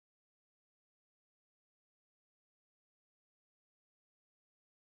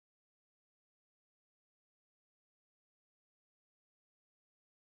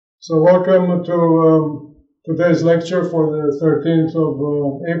So welcome to today's lecture for the 13th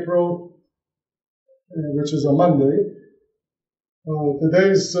of April, which is a Monday.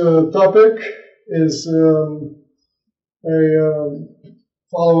 Today's topic is a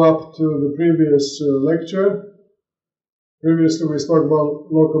follow-up to the previous lecture. Previously we spoke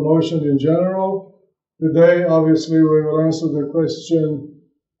about locomotion in general. Today, obviously, we will answer the question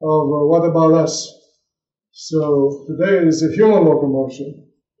of what about us? So today is a human locomotion.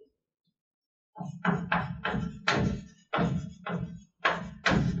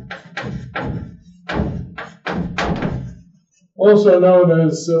 Also known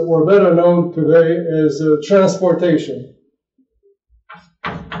as, or better known today as transportation.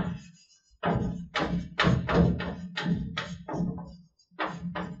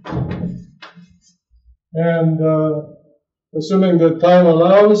 And assuming that time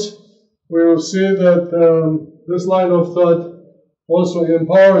allows, we will see that this line of thought also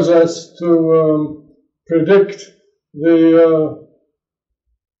empowers us to predict the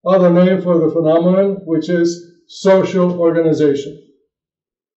other name for the phenomenon, which is social organization.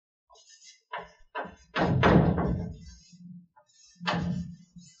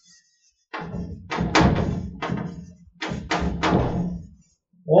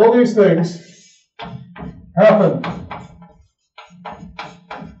 All these things happen.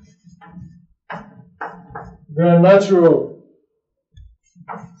 They're natural.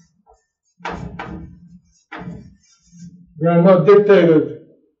 They are not dictated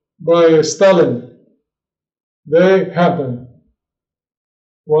by Stalin. They happen.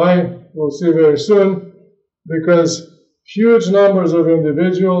 Why? We'll see very soon. Because huge numbers of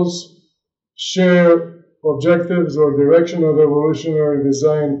individuals share objectives or direction of evolutionary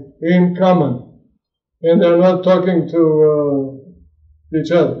design in common. And they're not talking to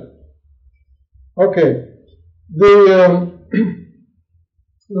each other. Okay. The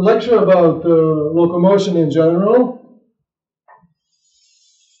lecture about locomotion in general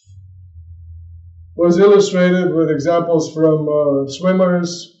was illustrated with examples from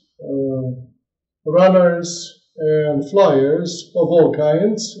swimmers, runners, and flyers of all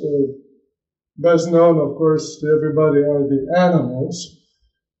kinds. Best known, of course, to everybody are the animals.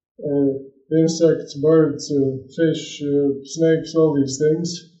 Insects, birds, fish, snakes, all these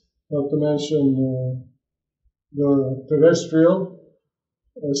things, not to mention the terrestrial,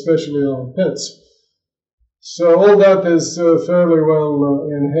 especially our pets. So all that is fairly well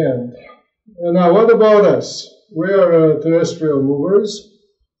in hand. And now, what about us? We are terrestrial movers.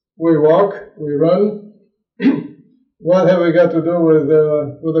 We walk, we run. What have we got to do with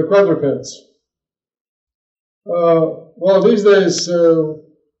the quadrupeds? Well, these days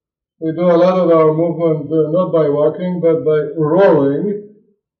we do a lot of our movement not by walking, but by rolling,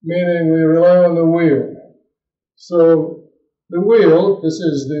 meaning we rely on the wheel. So the wheel, this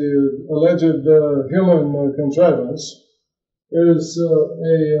is the alleged human contrivance, is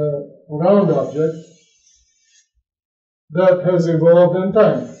a round object that has evolved in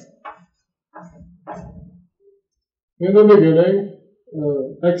time. In the beginning,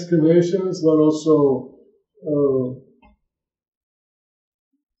 excavations, but also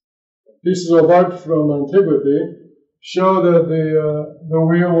pieces of art from antiquity show that the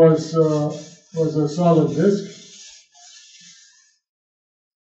wheel was a solid disc.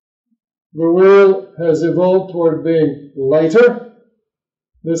 The wheel has evolved toward being lighter.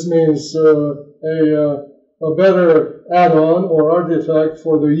 This means a better add-on or artifact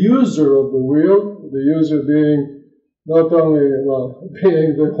for the user of the wheel, the user being not only, well,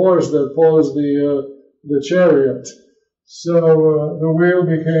 being the horse that pulls the chariot. So the wheel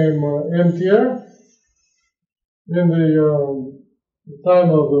became emptier. In the time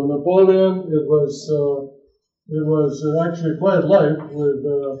of Napoleon, it was actually quite light with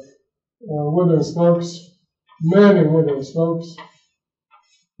wooden spokes, many wooden spokes.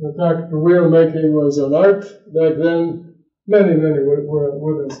 In fact, the wheel making was an art back then. Many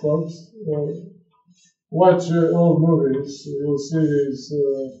wooden spokes. Watch old movies, you'll see these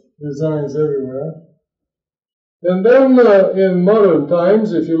designs everywhere. And then in modern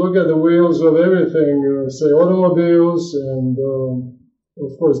times, if you look at the wheels of everything, say automobiles and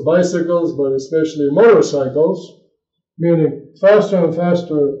of course bicycles, but especially motorcycles, meaning faster and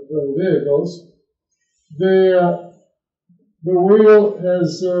faster vehicles, the wheel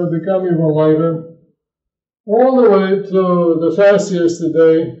has become even lighter, all the way to the fastest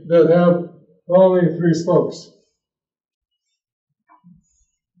today that have only 3 spokes.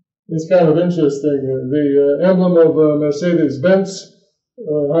 It's kind of interesting. The emblem of Mercedes-Benz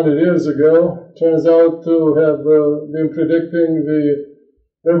 100 years ago turns out to have been predicting the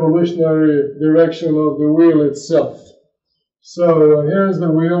evolutionary direction of the wheel itself. So here's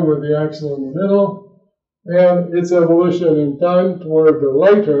the wheel with the axle in the middle, and its evolution in time toward the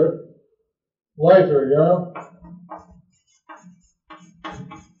lighter, yeah,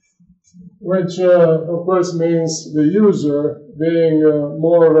 which of course means the user being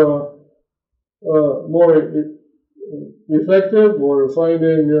more effective, or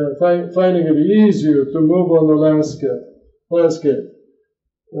finding it easier to move on the landscape.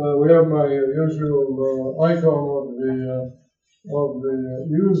 We have my usual icon of the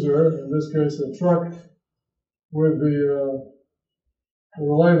user, in this case a truck, with the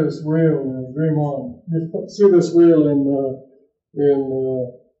lightest wheel, dream on. You see this wheel in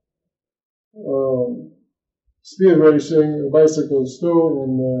speed racing, bicycles too,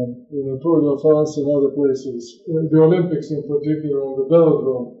 in the Tour de France and other places, the Olympics in particular, and the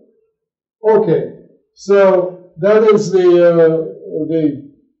velodrome. Okay, so that is the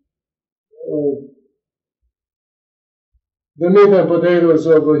meat and potatoes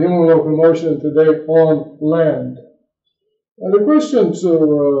of human locomotion today on land. And the question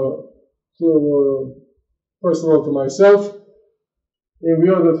first of all, to myself, in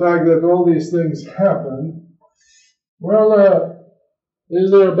view of the fact that all these things happen, well, is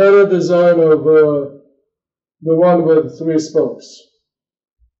there a better design of the one with 3 spokes?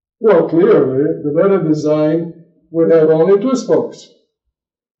 Well, clearly, the better design would have only 2 spokes.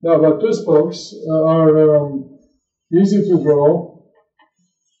 Now, but 2 spokes are easy to draw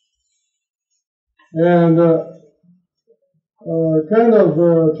and kind of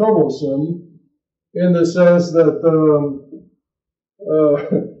troublesome in the sense that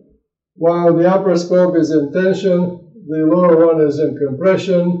while the upper spoke is in tension, the lower one is in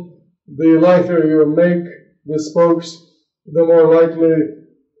compression. The lighter you make the spokes, the more likely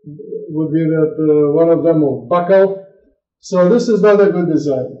would be that one of them will buckle. So this is not a good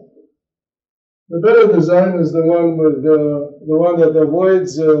design. The better design is the one that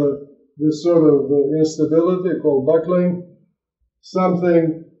avoids this sort of instability called buckling,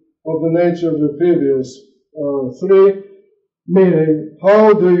 something of the nature of the previous 3, meaning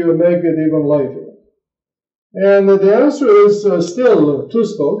how do you make it even lighter? And the answer is still 2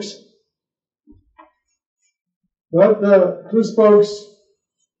 spokes, but 2 spokes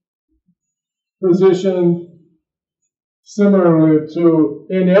positioned similarly to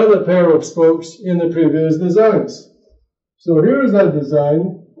any other pair of spokes in the previous designs. So here is that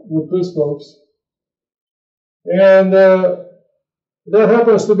design with 2 spokes, and that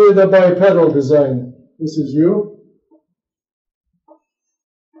happens to be the bipedal design. This is you.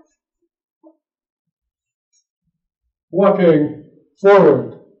 Walking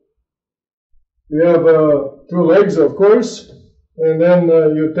forward. You have 2 legs, of course, and then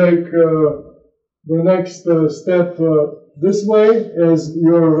you take the next step this way as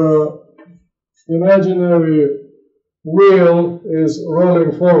your imaginary wheel is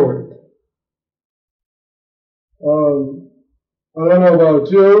rolling forward. I don't know about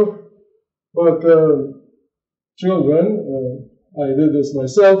you, but children, I did this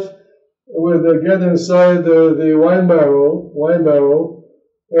myself, would get inside the wine barrel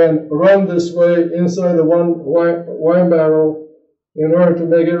and run this way inside the wine barrel in order to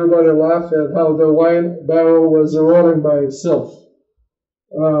make everybody laugh at how the wine barrel was rolling by itself.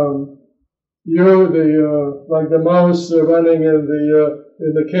 Like the mouse running in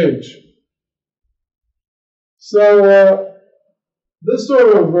the cage. So this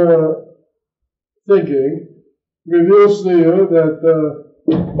sort of thinking reveals to you that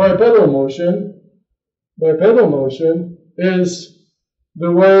bipedal motion is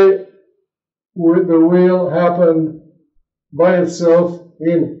the way the wheel happened by itself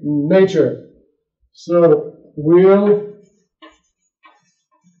in nature. So, wheel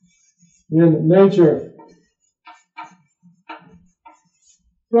in nature.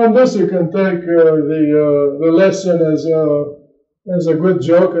 From this you can take the lesson as a good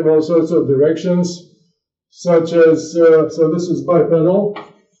joke in all sorts of directions, such as, so this is bipedal.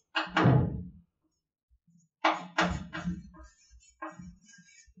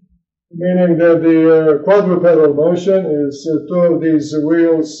 Meaning that the quadrupedal motion is 2 of these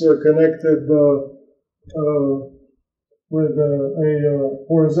wheels connected with a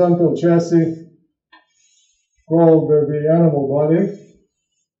horizontal chassis called the animal body.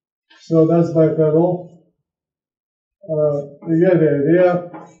 So that's bipedal. You get the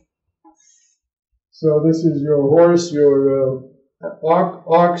idea. So this is your horse, your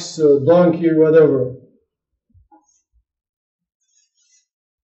ox, donkey, whatever.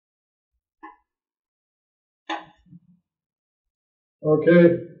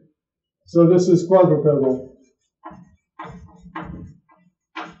 Okay, so this is quadrupedal.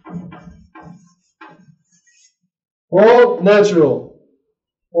 All natural.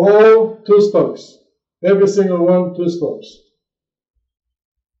 All two spokes. Every single one, two spokes.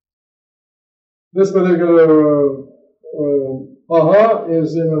 This particular aha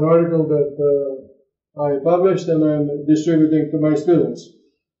is in an article that I published and I'm distributing to my students.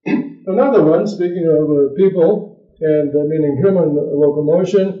 Another one, speaking of people and meaning human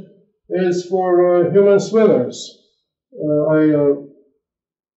locomotion, is for human swimmers.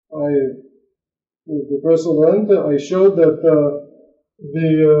 With the precedent, I showed that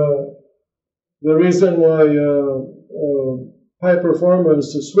the reason why high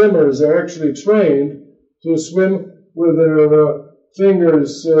performance swimmers are actually trained to swim with their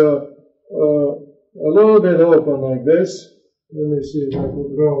fingers a little bit open like this. Let me see if I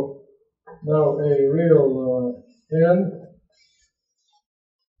can draw now a real hand.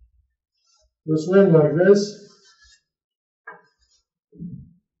 To swim like this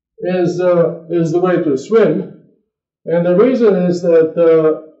is the way to swim, and the reason is that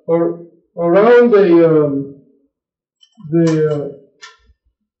around the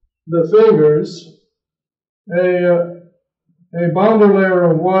fingers a boundary layer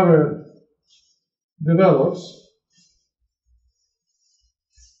of water develops.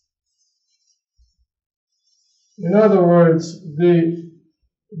 In other words, the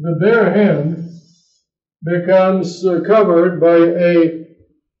bare hand becomes covered by a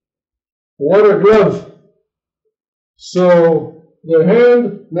water glove. So the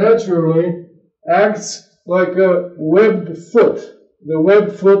hand naturally acts like a webbed foot, the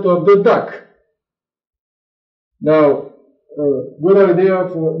webbed foot of the duck. Now, good idea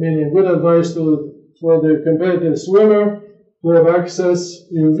meaning good advice for the competitive swimmer to have access,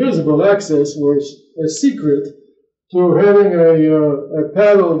 invisible access, or a secret to having a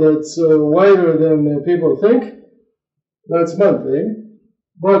paddle that's wider than people think. That's one thing.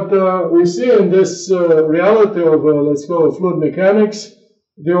 But we see in this reality of, let's call it fluid mechanics,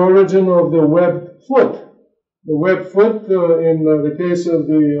 the origin of the webbed foot. The webbed foot, in the case of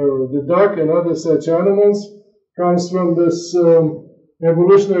the duck and other such animals, comes from this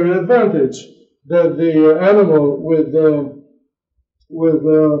evolutionary advantage that the animal with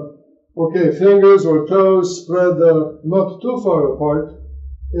fingers or toes spread not too far apart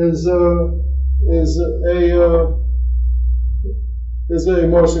is a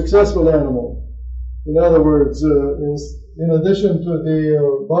more successful animal. In other words, in addition to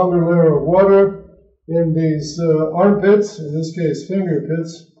the boundary layer of water in these armpits, in this case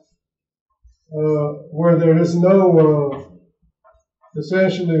fingerpits, where there is no,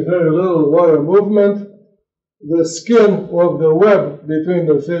 essentially very little water movement, the skin of the web between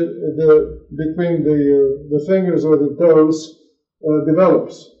the fingers or the toes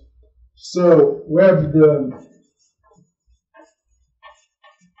develops. So webbed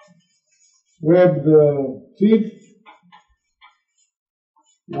feet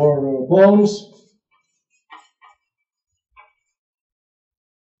or palms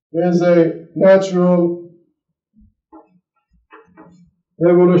is a natural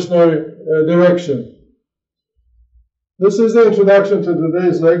evolutionary direction. This is the introduction to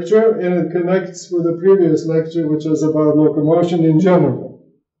today's lecture, and it connects with the previous lecture, which is about locomotion in general.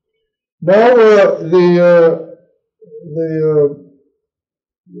 Now, the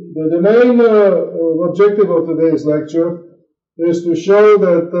main objective of today's lecture is to show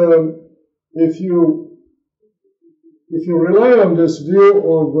that if you rely on this view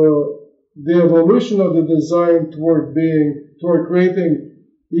of the evolution of the design toward creating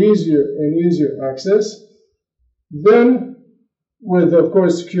easier and easier access, then with, of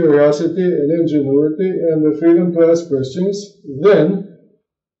course, curiosity and ingenuity and the freedom to ask questions, then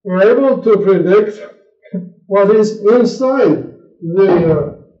we're able to predict what is inside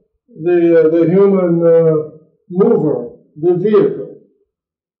the human mover, the vehicle.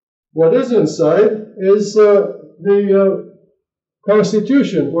 What is inside is the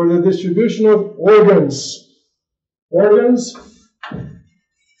constitution or the distribution of organs. Organs,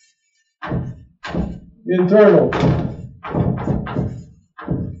 internal.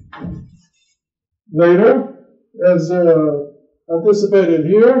 Later, as anticipated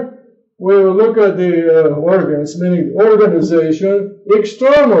here, we will look at the organs, meaning organization,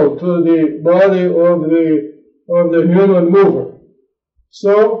 external to the body of the human mover.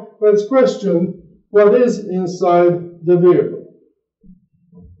 So let's question what is inside the vehicle.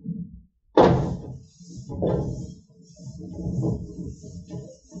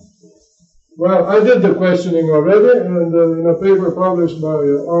 Well, I did the questioning already, and in a paper published by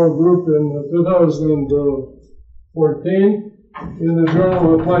our group in 2014 in the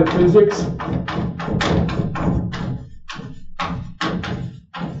Journal of Applied Physics,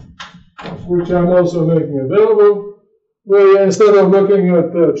 which I'm also making available. instead of looking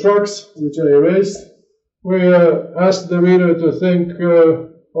at trucks, which I erased, we asked the reader to think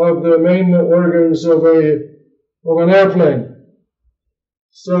of the main organs of an airplane.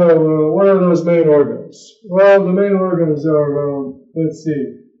 So, what are those main organs? Well, the main organs are, let's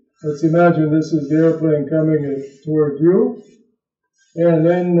see. Let's imagine this is the airplane coming toward you. And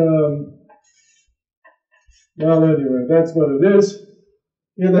then, well, anyway, that's what it is.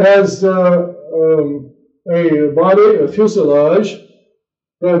 It has a body, a fuselage,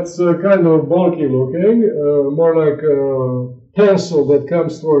 that's kind of bulky looking, more like a pencil that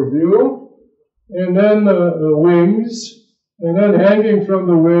comes toward you. And then wings. And then hanging from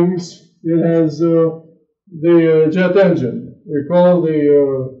the wings, it has the jet engine. We call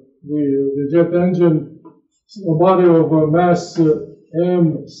the jet engine a body of mass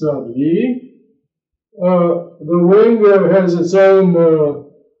m sub e. The wing has its own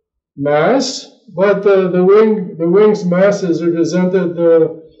mass, but the wing's mass is represented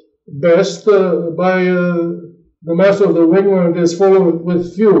best by the mass of the wing when it is full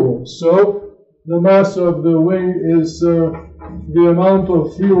with fuel. So the mass of the wing is the amount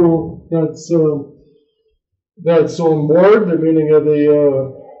of fuel that's on board, meaning at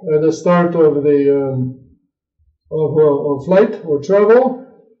the start of the of flight or travel,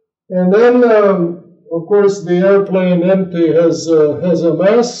 and then of course the airplane empty has a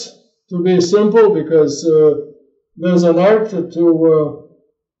mass. To be simple, because there's an art to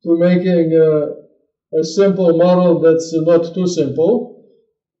making a simple model that's not too simple,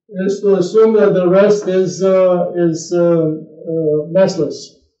 is to assume that the rest is massless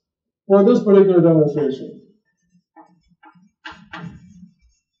for this particular demonstration.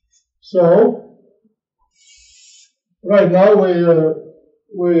 So, right now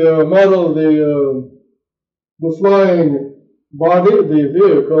we model the flying body, the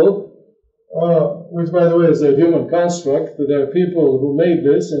vehicle, which by the way is a human construct. There are people who made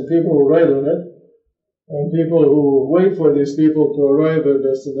this and people who write on it and people who wait for these people to arrive at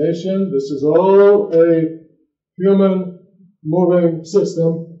destination. This is all a human moving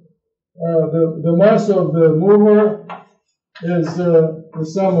system. The mass of the mover is the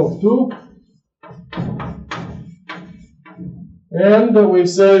sum of two. And we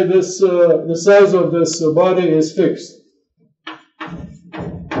say this the size of this body is fixed.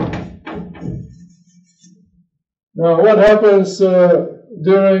 Now, what happens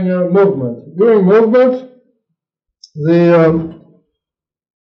during movement? During movement, the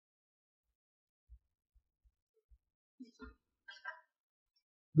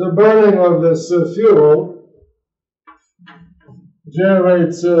burning of this fuel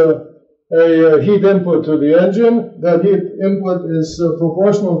generates a heat input to the engine. That heat input is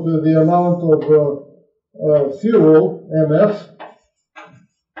proportional to the amount of fuel, MF.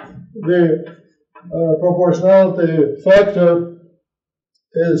 The proportionality factor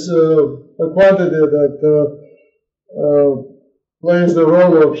is a quantity that plays the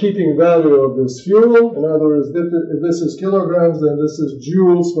role of heating value of this fuel. In other words, if this is kilograms, then this is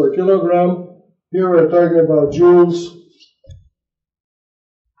joules per kilogram. Here we're talking about joules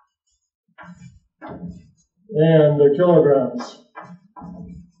and kilograms.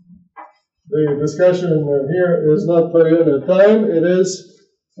 The discussion here is not per unit time. It is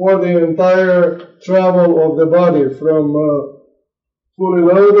for the entire travel of the body from fully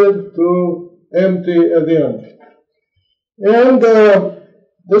loaded to empty at the end. And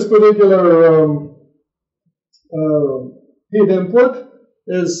this particular heat input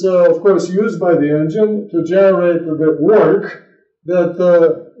is, of course, used by the engine to generate the work that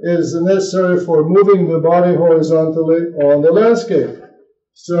is necessary for moving the body horizontally on the landscape.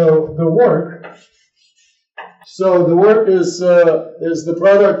 So the work is the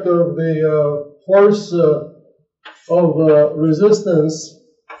product of the force of resistance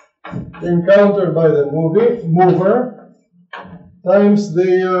encountered by the mover times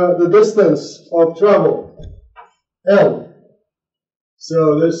the distance of travel, L.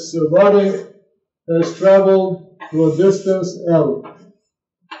 So this body has traveled to a distance L.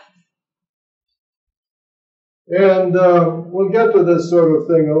 And we'll get to this sort of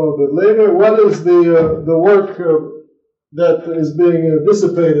thing a little bit later. What is the work that is being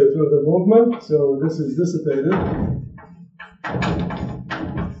dissipated through the movement? So this is dissipated.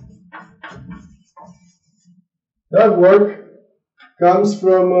 That work comes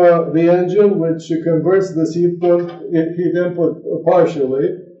from the engine, which converts this heat input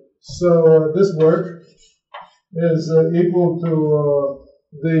partially. So this work is equal to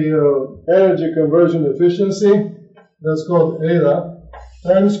the energy conversion efficiency, that's called eta,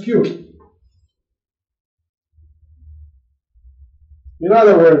 times Q. In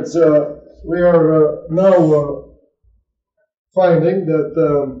other words, we are now finding that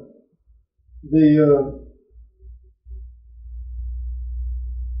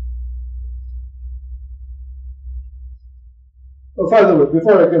finally,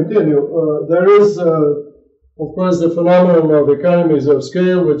 before I continue, there is, of course, the phenomenon of economies of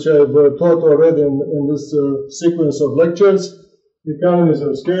scale, which I've taught already in this sequence of lectures. Economies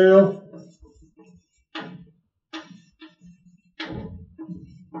of scale.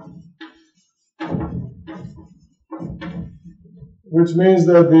 Which means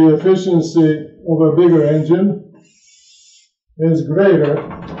that the efficiency of a bigger engine is greater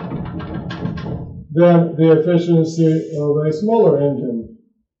than the efficiency of a smaller engine.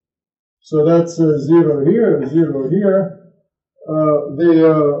 So that's 0 here, 0 here.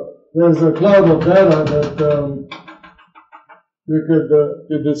 There's a cloud of data that you could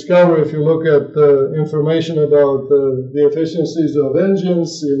discover if you look at information about the efficiencies of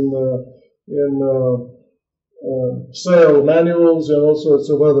engines in sale manuals and all sorts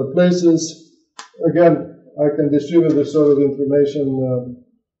of other places. Again, I can distribute this sort of information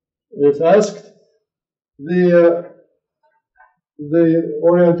if asked. The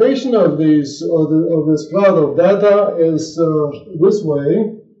orientation of these of this cloud of data is this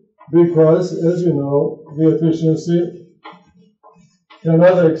way, because, as you know, the efficiency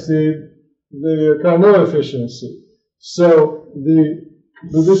cannot exceed the Carnot efficiency. So the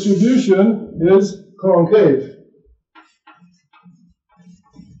distribution is concave.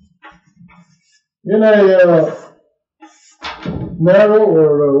 In a narrow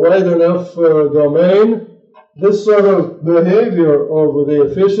or wide enough domain, this sort of behavior over the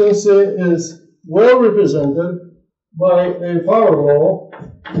efficiency is well represented by a power law,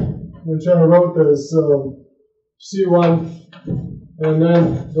 which I wrote as C1, and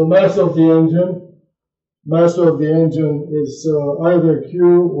then the mass of the engine. Mass of the engine is either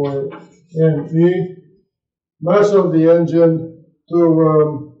Q or ME. Mass of the engine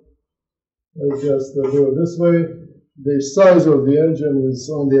to let's just do it this way. The size of the engine is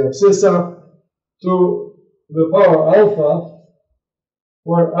on the abscissa to the power alpha,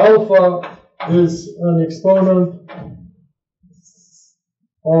 where alpha is an exponent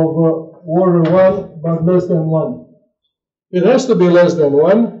of order 1, but less than 1. It has to be less than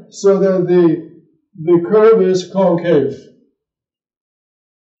 1 so that the curve is concave.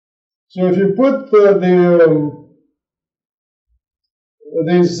 So if you put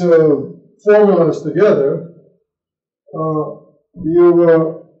these formulas together,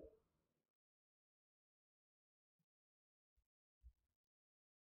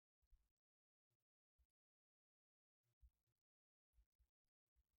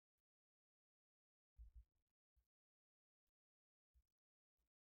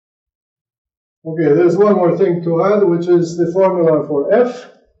 okay, there's one more thing to add, which is the formula for F.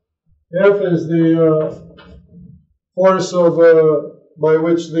 F is the force of by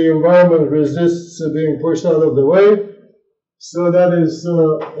which the environment resists being pushed out of the way. So that is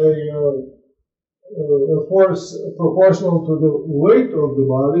a force proportional to the weight of the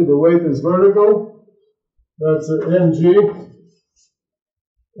body. The weight is vertical. That's mg.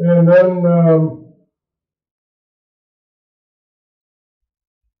 And then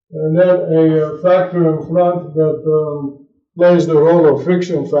a factor in front that plays the role of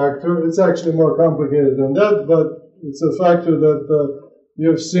friction factor. It's actually more complicated than that, but it's a factor that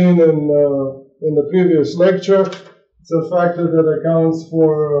you've seen in the previous lecture. It's a factor that accounts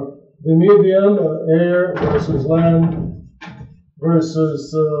for the medium, air versus land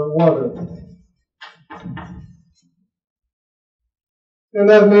versus water. And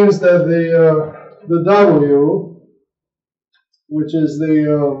that means that the W, which is the,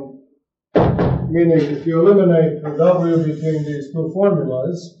 meaning if you eliminate the W between these two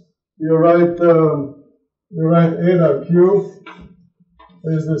formulas, you write eta Q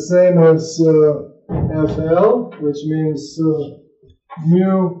is the same as FL, which means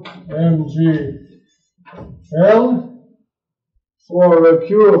mu mg L. For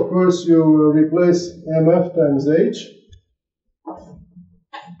Q, of course, you replace mf times h.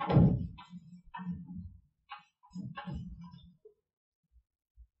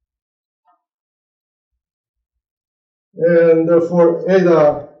 And for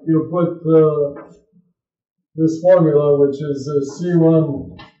eta, you put this formula, which is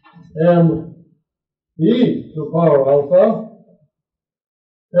C1 m e to power alpha.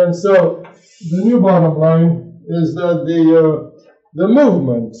 And so the new bottom line is that the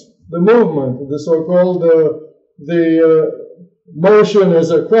movement, the so-called the motion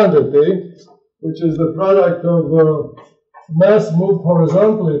as a quantity, which is the product of mass moved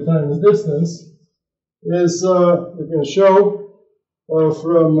horizontally times distance, is you can show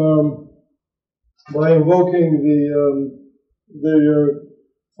from by invoking the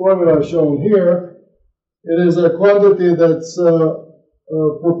formula shown here, it is a quantity that's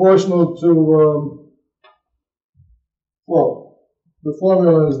proportional to, well, the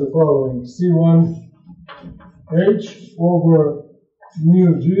formula is the following: C1H over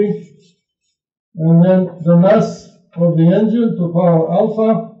mu G, and then the mass of the engine to power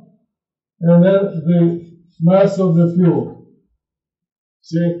alpha, and then the mass of the fuel.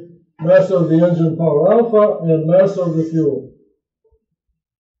 See? Mass of the engine power alpha and mass of the fuel.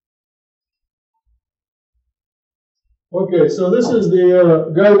 Okay, so this is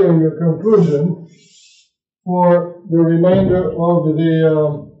the guiding conclusion for the remainder of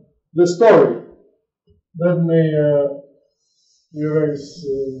the story. Let me erase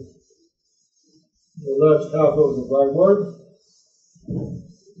the left half of the blackboard.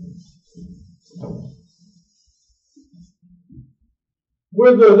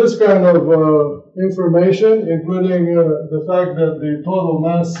 With this kind of information, including the fact that the total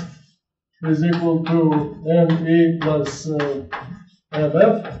mass is equal to ME plus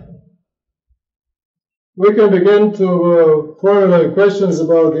MF, we can begin to formulate questions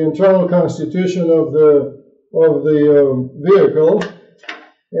about the internal constitution of the vehicle,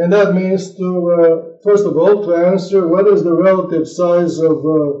 and that means to first of all to answer what is the relative size of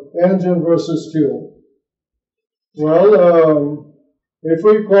engine versus fuel. Well, if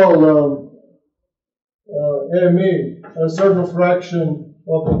we call ME a certain fraction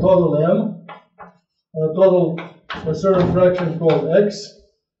of the total M, a certain fraction called X,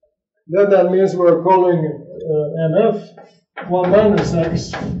 then that means we're calling MF 1 minus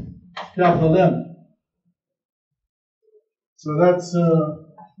X capital M. So that's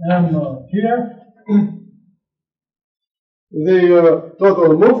M here. The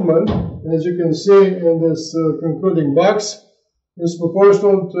total movement, as you can see in this concluding box, is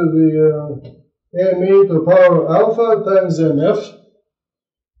proportional to the ME to power alpha times MF,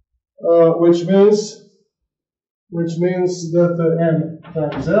 which means that the M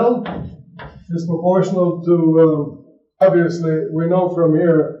times L is proportional to, obviously, we know from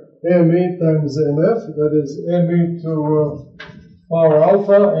here, ME times MF, that is ME to power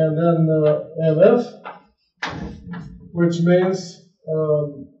alpha, and then MF, which means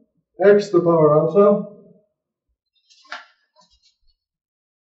X to power alpha.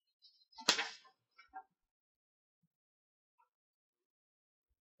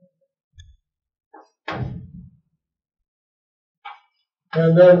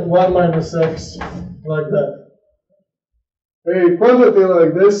 And then 1 minus X, like that. A quantity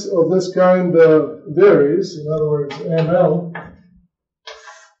like this, of this kind, varies, in other words, ML,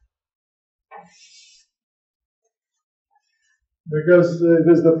 because it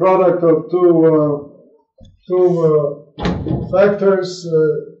is the product of two factors,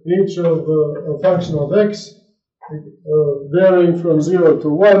 each of a function of X, varying from 0 to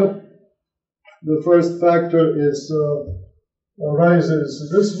 1. The first factor is rises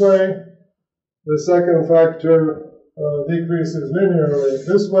this way. The second factor decreases linearly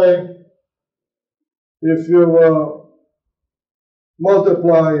this way. If you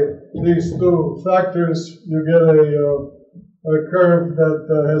multiply these two factors, you get a curve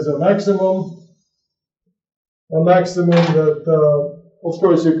that has a maximum that, of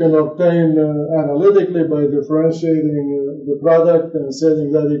course, you can obtain analytically by differentiating the product and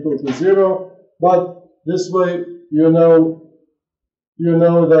setting that equal to 0. But this way, you know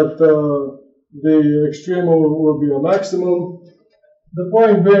that the extreme will be a maximum. The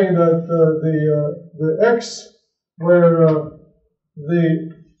point being that the X, where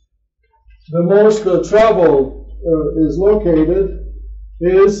the most travel is located,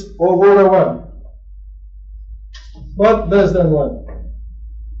 is over 1, but less than 1.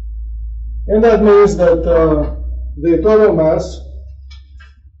 And that means that the total mass,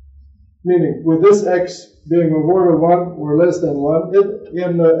 meaning with this X being over 1 or less than 1, it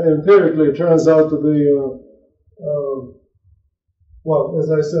empirically turns out to be, well, as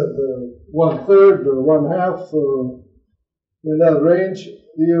I said, 1/3 or 1/2, in that range.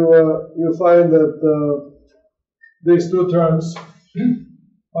 You find that these two terms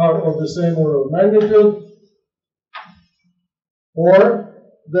are of the same order of magnitude, or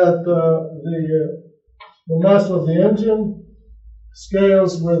that the mass of the engine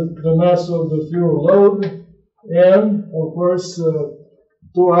scales with the mass of the fuel load, and of course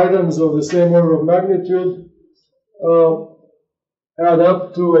two items of the same order of magnitude add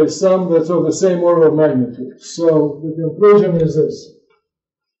up to a sum that's of the same order of magnitude. So the conclusion is this,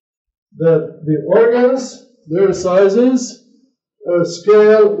 that the organs, their sizes,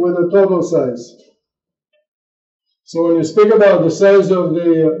 scale with the total size. So when you speak about the size of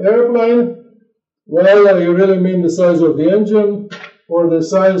the airplane, Well, you really mean the size of the engine or the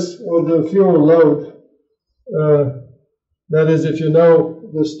size of the fuel load? That is, if you know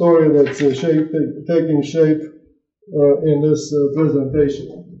the story that's taking shape in this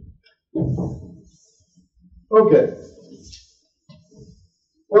presentation. Okay.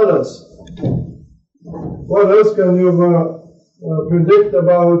 What else? What else can you predict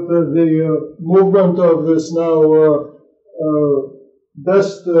about the movement of this now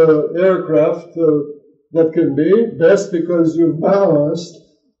best aircraft that can be? Best because you've balanced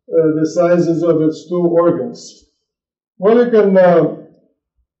the sizes of its two organs. Well, you can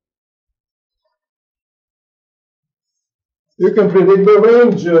predict the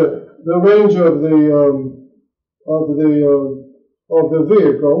range of the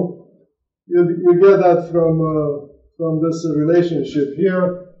vehicle. You get that from this relationship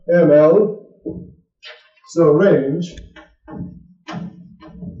here, ml. So range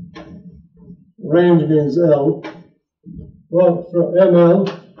means L. Well, from ml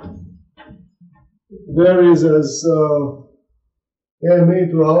varies as me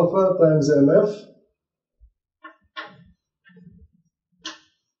to alpha times mf.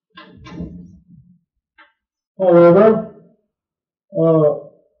 However,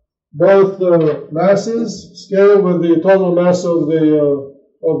 both masses scale with the total mass of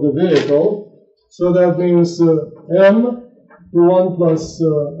the vehicle. So that means m to 1 plus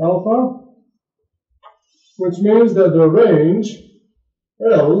alpha, which means that the range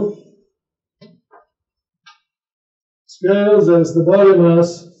L scales as the body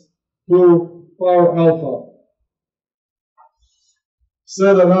mass to power alpha.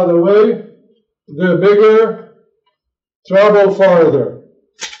 Said another way, the bigger travel farther.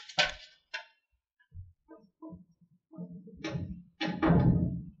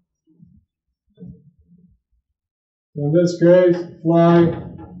 In this case, fly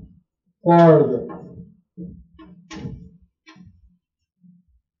farther.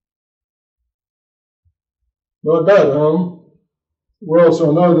 Not bad, huh? We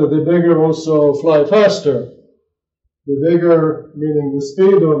also know that the bigger also fly faster. The bigger, meaning the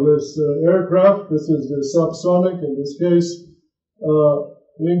speed of this aircraft, this is the subsonic in this case,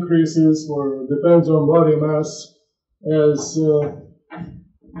 increases or depends on body mass as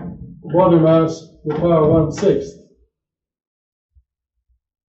body mass to power 1/6.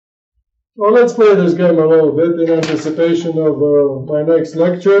 Well, let's play this game a little bit in anticipation of my next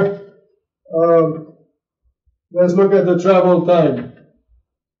lecture. Let's look at the travel time.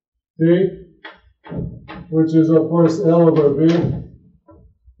 T, which is of course L over V,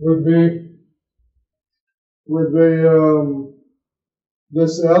 would be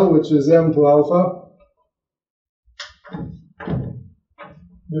this L, which is m to alpha,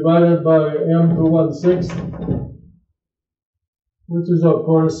 divided by m to 1/6, which is of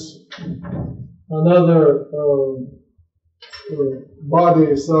course another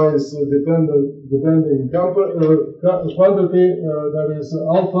body size depending quantity, that is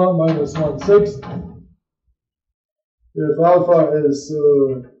alpha minus 1/6. If alpha is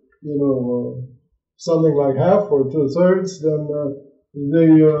something like half or 2/3, then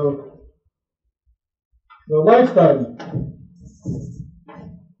the lifetime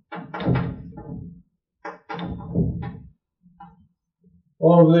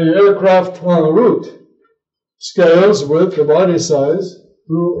of the aircraft en route scales with the body size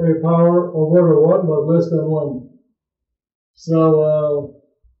to a power of over 1, but less than 1. So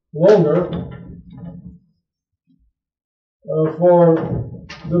longer for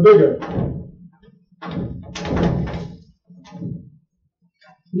the bigger.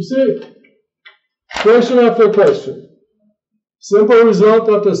 You see, question after question, simple result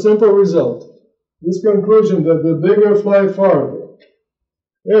after simple result. This conclusion that the bigger fly farther.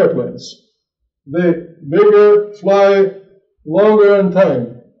 Airplanes. The bigger fly longer in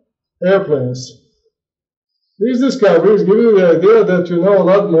time. Airplanes. These discoveries give you the idea that you know a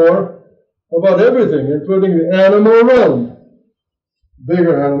lot more about everything, including the animal realm.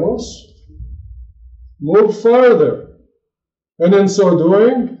 Bigger animals move farther, and in so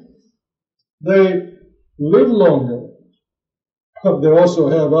doing, they live longer. They also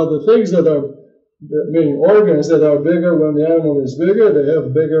have other things that are, meaning organs that are bigger when the animal is bigger. They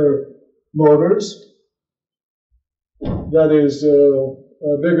have bigger motors, that is,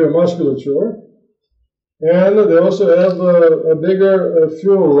 a bigger musculature, and they also have a bigger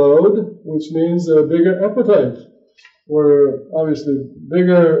fuel load, which means a bigger appetite, or obviously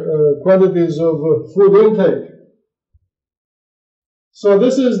bigger quantities of food intake. So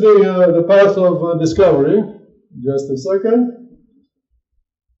this is the path of discovery. Just a second.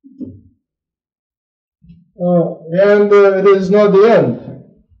 And it is not the end.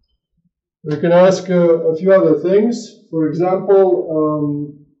 We can ask a few other things. For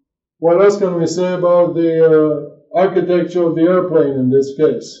example, what else can we say about the architecture of the airplane in this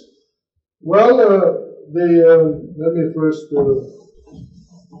case? Well, let me first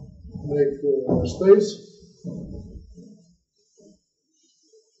make more space.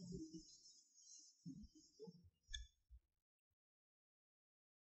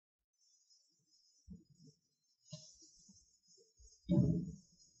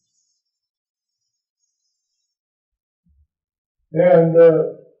 And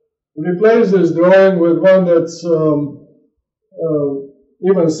replace this drawing with one that's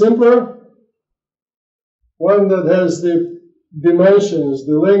even simpler, one that has the dimensions,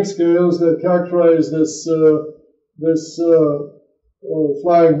 the length scales that characterize this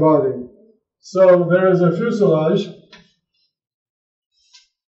flying body. So there is a fuselage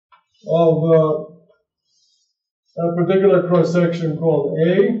of a particular cross-section called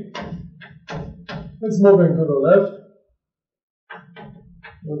A. It's moving to the left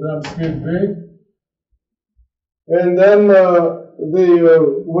with that speed V. And then the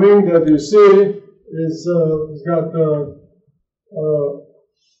wing that you see is got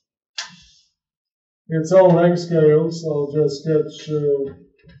its own length scales. I'll just sketch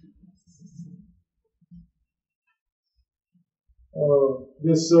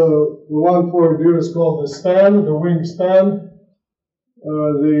this. The one for view is called the span, the wing span.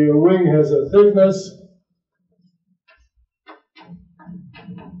 The wing has a thickness.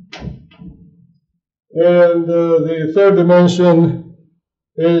 And the third dimension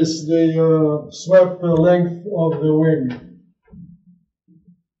is the swept length of the wing.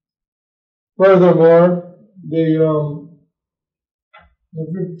 Furthermore, the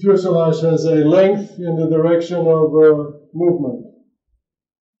fuselage has a length in the direction of movement.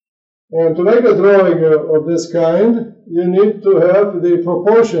 And to make a drawing of this kind, you need to have the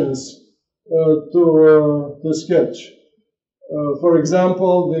proportions to sketch. For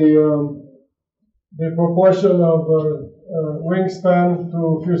example, the proportion of wingspan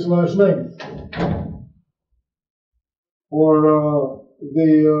to fuselage length, or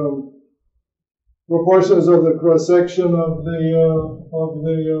the proportions of the cross section of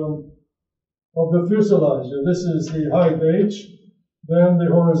the fuselage. This is the height h. Then the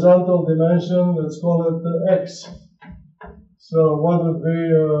horizontal dimension, let's call it x. So what would be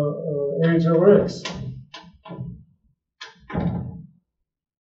h over x?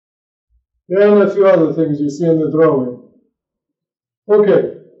 And a few other things you see in the drawing.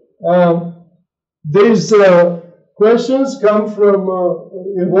 Okay, these questions come from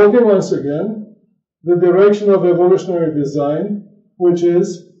invoking once again the direction of evolutionary design, which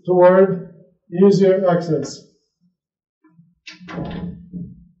is toward easier access.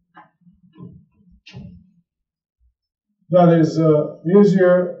 That is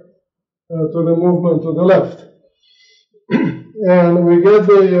easier to the movement to the left. And we get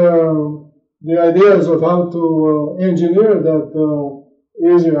the ideas of how to engineer that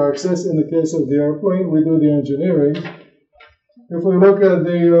easier access. In the case of the airplane, we do the engineering. If we look at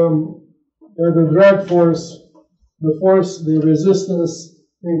the drag force, the resistance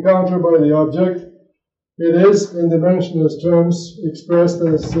encountered by the object, it is in dimensionless terms expressed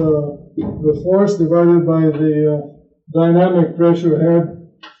as the force divided by the dynamic pressure head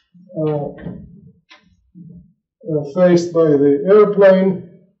faced by the airplane.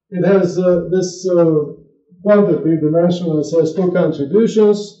 It has this quantity, dimensionless, has two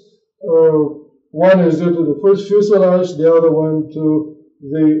contributions. One is due to the first fuselage, the other one to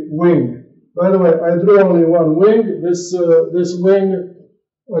the wing. By the way, I drew only one wing. This wing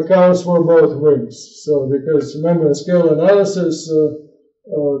accounts for both wings. So, because remember, in scale analysis,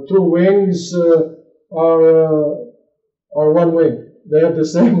 two wings are one wing. They have the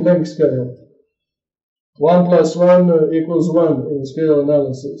same length scale. 1 plus 1 equals 1 in scale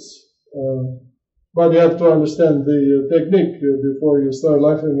analysis. But you have to understand the technique before you start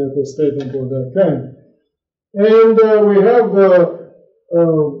laughing at a statement of that kind. And we have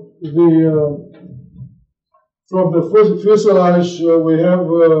from the fuselage, we have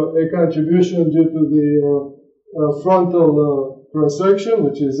a contribution due to the frontal cross-section,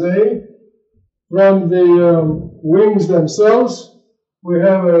 which is A. From the wings themselves, we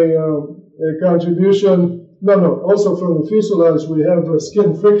have a contribution, also from the fuselage, we have a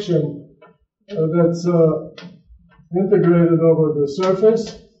skin friction that's integrated over the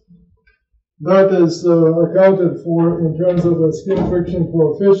surface. That is accounted for in terms of a skin friction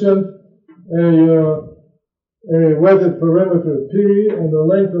coefficient, a wetted perimeter P, and the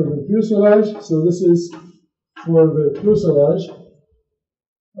length of the fuselage. So this is for the fuselage.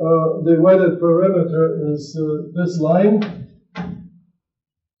 The wetted perimeter is this line.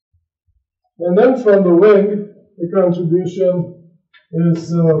 And then from the wing, the contribution is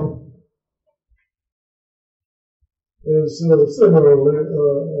similarly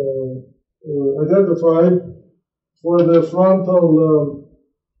identified for the frontal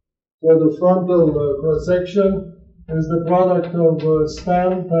cross section is the product of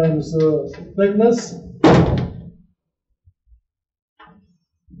span times thickness.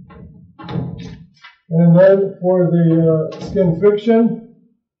 And then for the skin friction,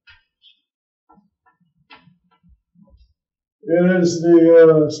 it is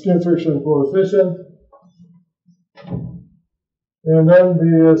the skin friction coefficient. And then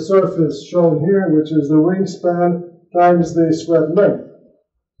the surface shown here, which is the wingspan times the sweat length.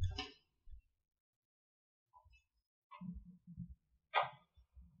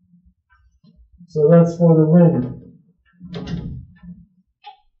 So that's for the wing.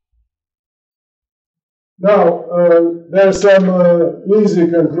 Now, there are some easy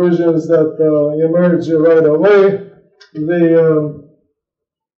conclusions that emerge right away.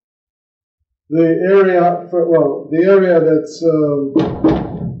 The area that's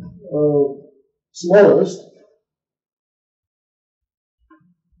smallest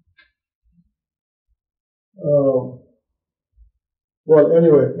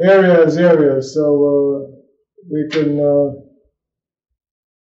area is area, so we can,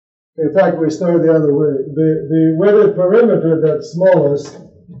 in fact, we start the other way. The weighted perimeter that's smallest,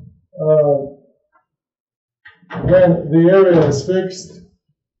 when the area is fixed,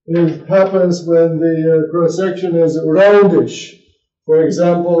 it happens when the cross-section is roundish. For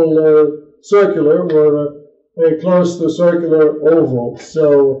example, circular or a close to circular oval.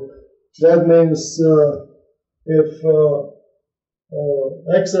 So that means if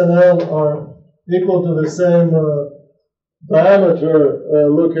X and L are equal to the same diameter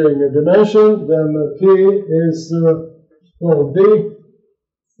looking dimension, then P is called D,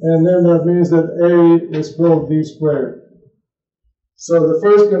 and then that means that A is called D squared. So the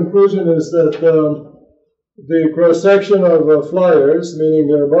first conclusion is that the cross-section of flyers, meaning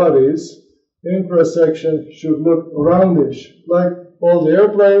their bodies, in cross-section should look roundish, like all the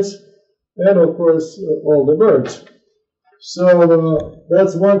airplanes and, of course, all the birds. So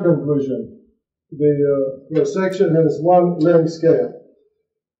that's one conclusion. The cross-section has one length scale.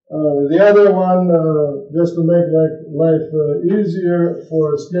 The other one, just to make life easier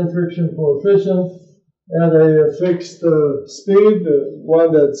for skin friction coefficient, at a fixed speed,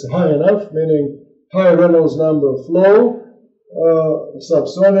 one that's high enough, meaning high Reynolds number flow,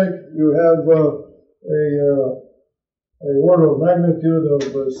 subsonic, you have a order of magnitude of,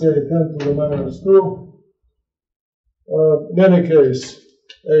 say, 10 to the minus 2. In any case,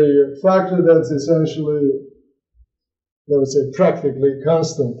 a factor that's essentially, I would say, practically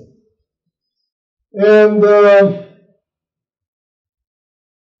constant.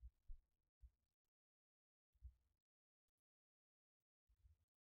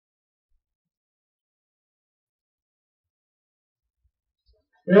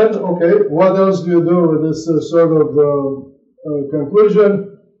 And okay, what else do you do with this sort of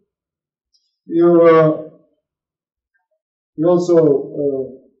conclusion? You also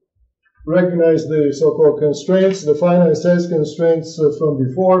recognize the so-called constraints, the finite size constraints from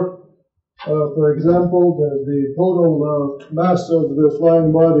before. For example, the total mass of the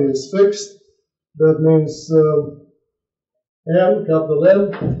flying body is fixed. That means M, capital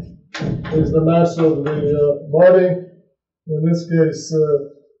M, is the mass of the body. In this case,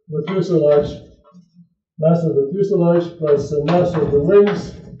 the fuselage, mass of the fuselage plus the mass of the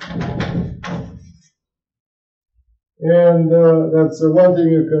wings. And that's one thing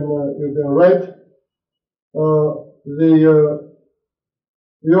you can write.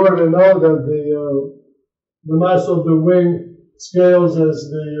 You already know that the mass of the wing scales as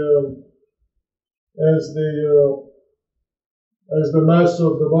the mass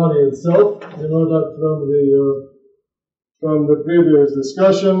of the body itself. You know that from the previous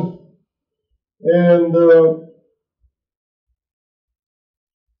discussion, and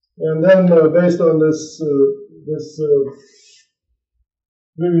then based on this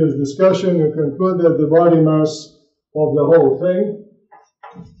previous discussion, you conclude that the body mass of the whole thing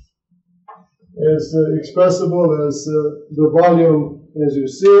is expressible as the volume as you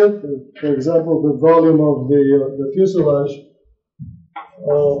see it. For example, the volume of the fuselage,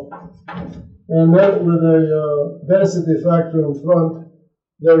 and then with a density factor in front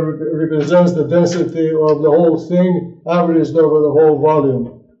that represents the density of the whole thing averaged over the whole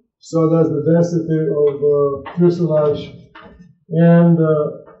volume. So that's the density of fuselage and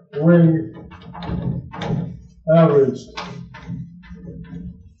wing averaged.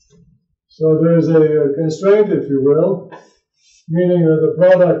 So there's a constraint, if you will, meaning that the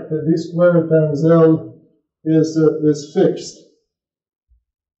product d squared times L is fixed.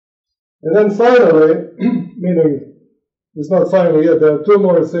 And then finally, meaning it's not finally yet, there are two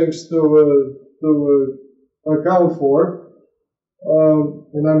more things to account for,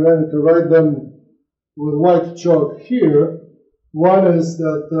 and I'm going to write them with white chalk here. One is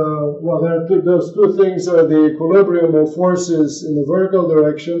that, those two things are the equilibrium of forces in the vertical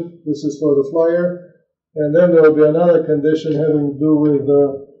direction. This is for the flyer. And then there will be another condition having to do with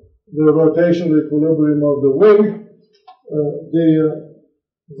the rotational equilibrium of the wing. The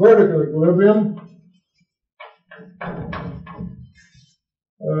vertical equilibrium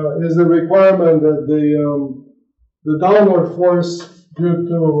is the requirement that the downward force due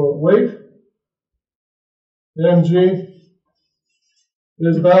to weight, mg,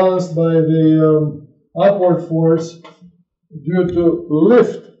 is balanced by the upward force due to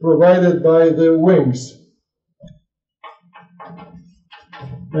lift provided by the wings.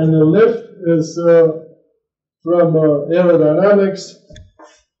 And the lift is from aerodynamics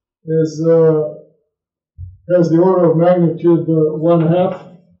has the order of magnitude 1/2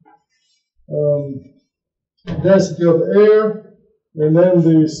 density of air, and then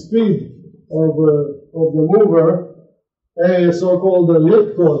the speed of the mover, A is so-called the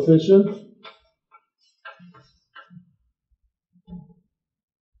lift coefficient,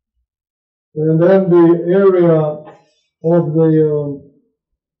 and then the area of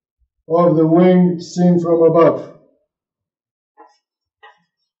the wing seen from above.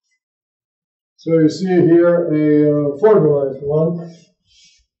 So you see here a formula, if you want,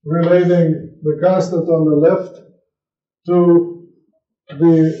 relating the constant on the left to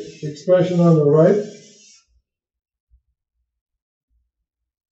the expression on the right,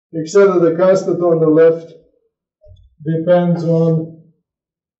 except that the constant on the left depends on,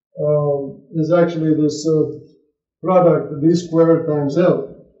 is actually this product d squared times L.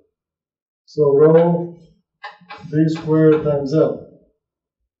 So rho d squared times L.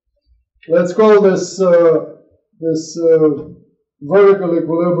 Let's call this vertical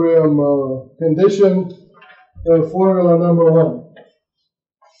equilibrium condition formula number 1.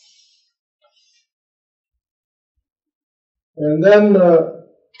 And then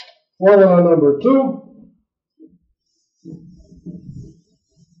formula number 2.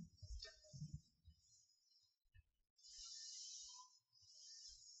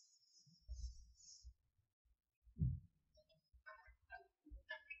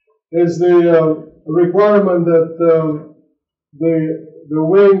 Is the requirement that the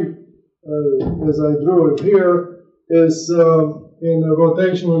wing, as I drew it here, is in a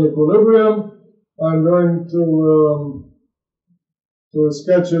rotational equilibrium. I'm going to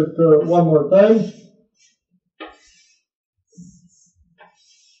sketch it one more time.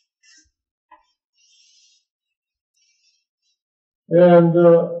 And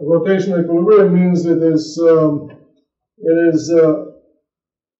rotational equilibrium means it is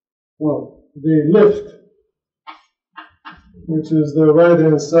the lift, which is the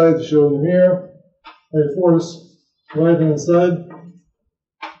right-hand side shown here, a force right-hand side,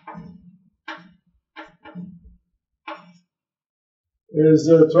 is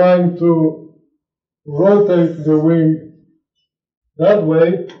trying to rotate the wing that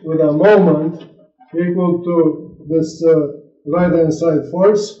way with a moment equal to this right-hand side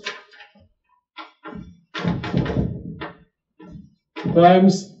force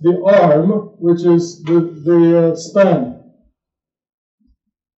times the arm, which is the span.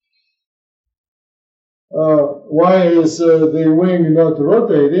 Why is the wing not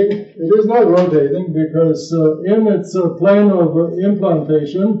rotating? It is not rotating because in its plane of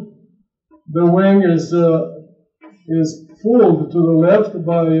implantation, the wing is pulled to the left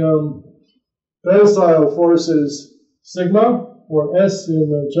by tensile forces sigma, or S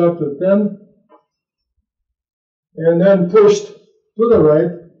in chapter 10, and then pushed to the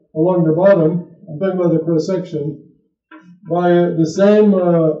right along the bottom, I'm talking about the cross section, by the same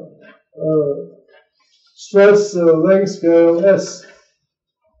stress length scale S.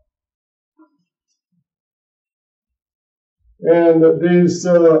 And these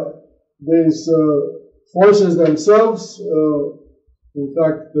forces themselves, in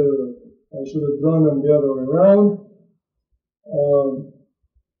fact, I should have drawn them the other way around,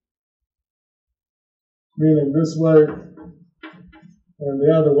 meaning this way and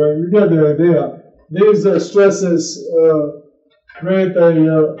the other way. You get the idea. These stresses create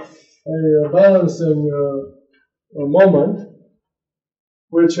a balancing moment,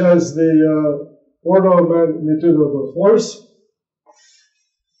 which has the order of magnitude of a force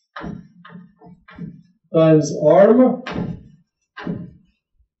times arm.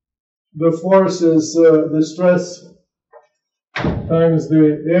 The force is the stress times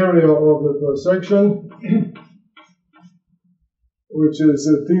the area of the cross-section, which is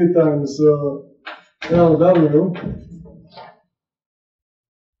T times LW.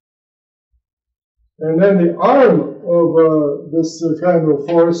 And then the arm of this kind of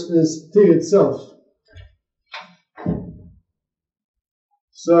force is T itself.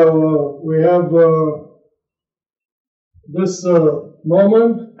 So we have this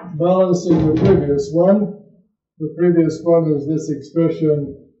moment balancing the previous one. The previous one is this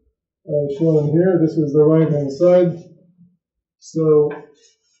expression shown here. This is the right-hand side. So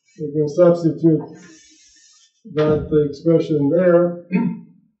we can substitute that expression there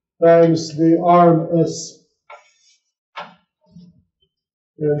times the arm S.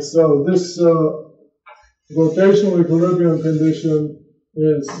 And so this rotational equilibrium condition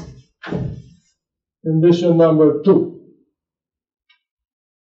is condition number 2.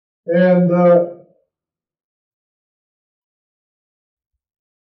 And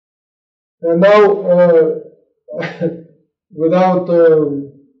now, without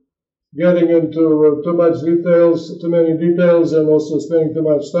getting into too many details, and also spending too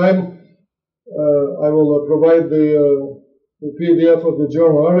much time, I will provide the PDF of the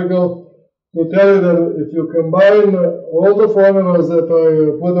journal article to tell you that if you combine all the formulas that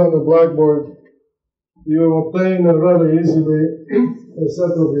I put on the blackboard, you obtain rather easily a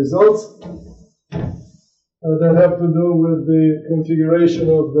set of results that have to do with the configuration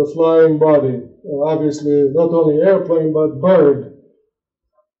of the flying body. Obviously, not only airplane, but bird.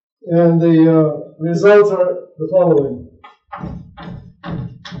 And the results are the following.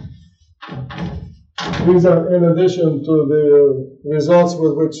 These are in addition to the results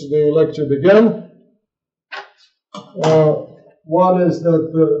with which the lecture began. One is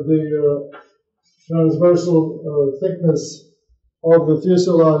that the transversal thickness of the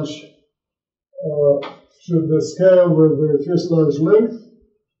fuselage should scale with the fuselage length.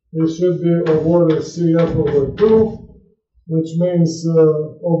 It should be of order CF over 2, which means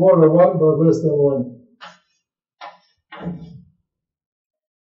of order 1 but less than 1.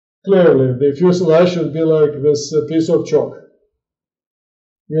 Clearly, the fuselage should be like this piece of chalk.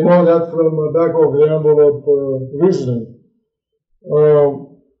 You know that from the back of the envelope reasoning.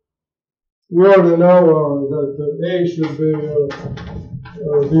 We already know that A should be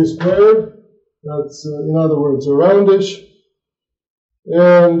D squared. That's, in other words, a roundish.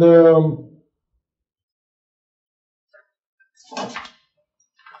 And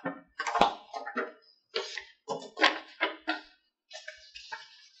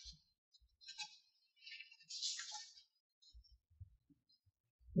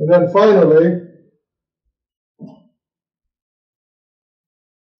then finally,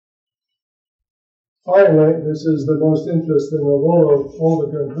 this is the most interesting of all the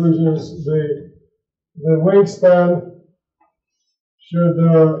conclusions. The wingspan should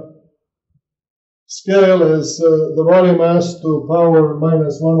scale as the body mass to power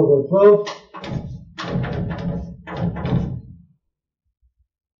minus 1 over 12,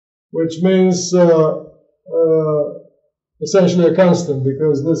 which means essentially a constant,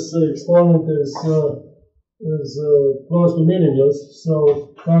 because this exponent is close to meaningless,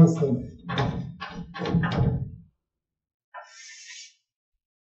 so constant.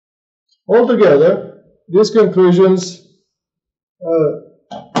 Altogether, these conclusions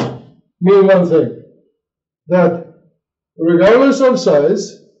mean one thing, that regardless of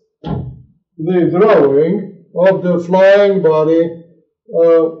size, the drawing of the flying body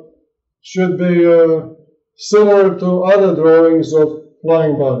should be similar to other drawings of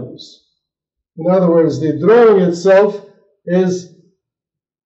flying bodies. In other words, the drawing itself is,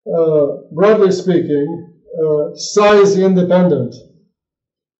 broadly speaking, size independent.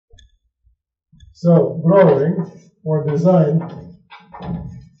 So, drawing or design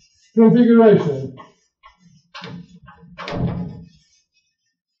configuration.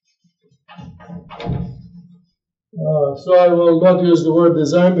 So I will not use the word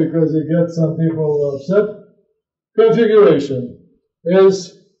design because it gets some people upset. Configuration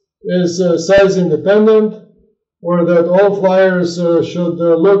is size independent, or that all flyers should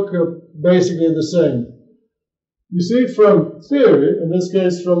look basically the same. You see, from theory, in this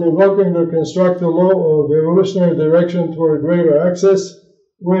case from invoking the constructive law of evolutionary direction toward greater access,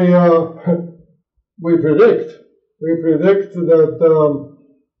 we predict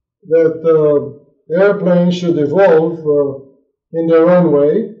that airplanes should evolve in their own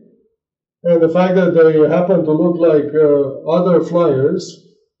way, and the fact that they happen to look like other flyers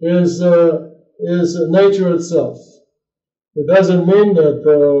is nature itself. It doesn't mean that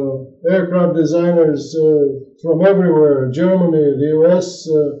aircraft designers from everywhere, Germany, the US,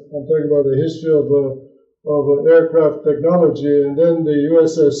 I'm talking about the history of of aircraft technology, and then the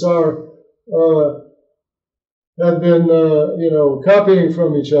USSR had been, copying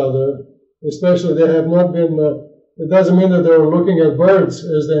from each other. Especially, they have not been. It doesn't mean that they were looking at birds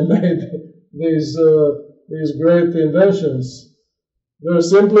as they made these great inventions. They're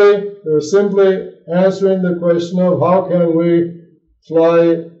simply answering the question of how can we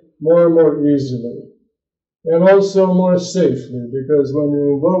fly more and more easily, and also more safely, because when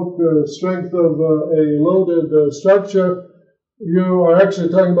you invoke the strength of a loaded structure, you are actually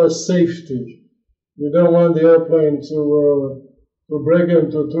talking about safety. You don't want the airplane to break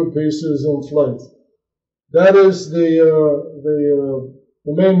into two pieces in flight. That is the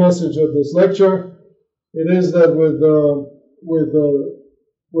main message of this lecture. It is that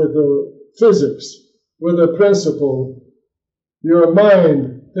with physics, with a principle, your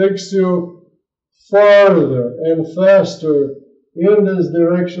mind takes you farther and faster in this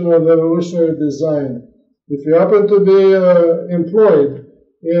direction of evolutionary design. If you happen to be employed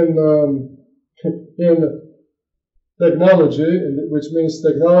in technology, which means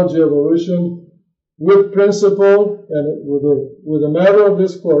technology evolution, with principle and with a matter of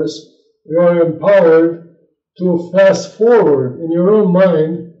this course, you are empowered to fast forward in your own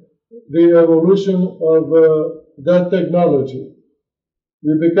mind the evolution of that technology.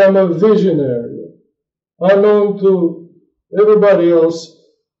 You become a visionary. Unknown to everybody else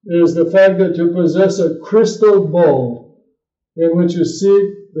is the fact that you possess a crystal ball in which you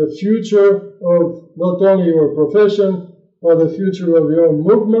see the future of not only your profession, but the future of your own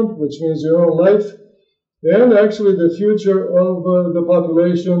movement, which means your own life, and actually the future of the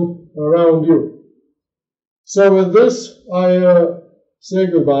population around you. So with this, I say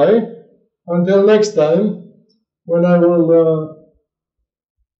goodbye. Until next time, when I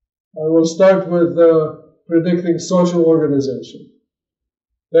will start with predicting social organization.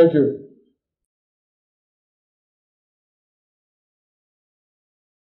 Thank you.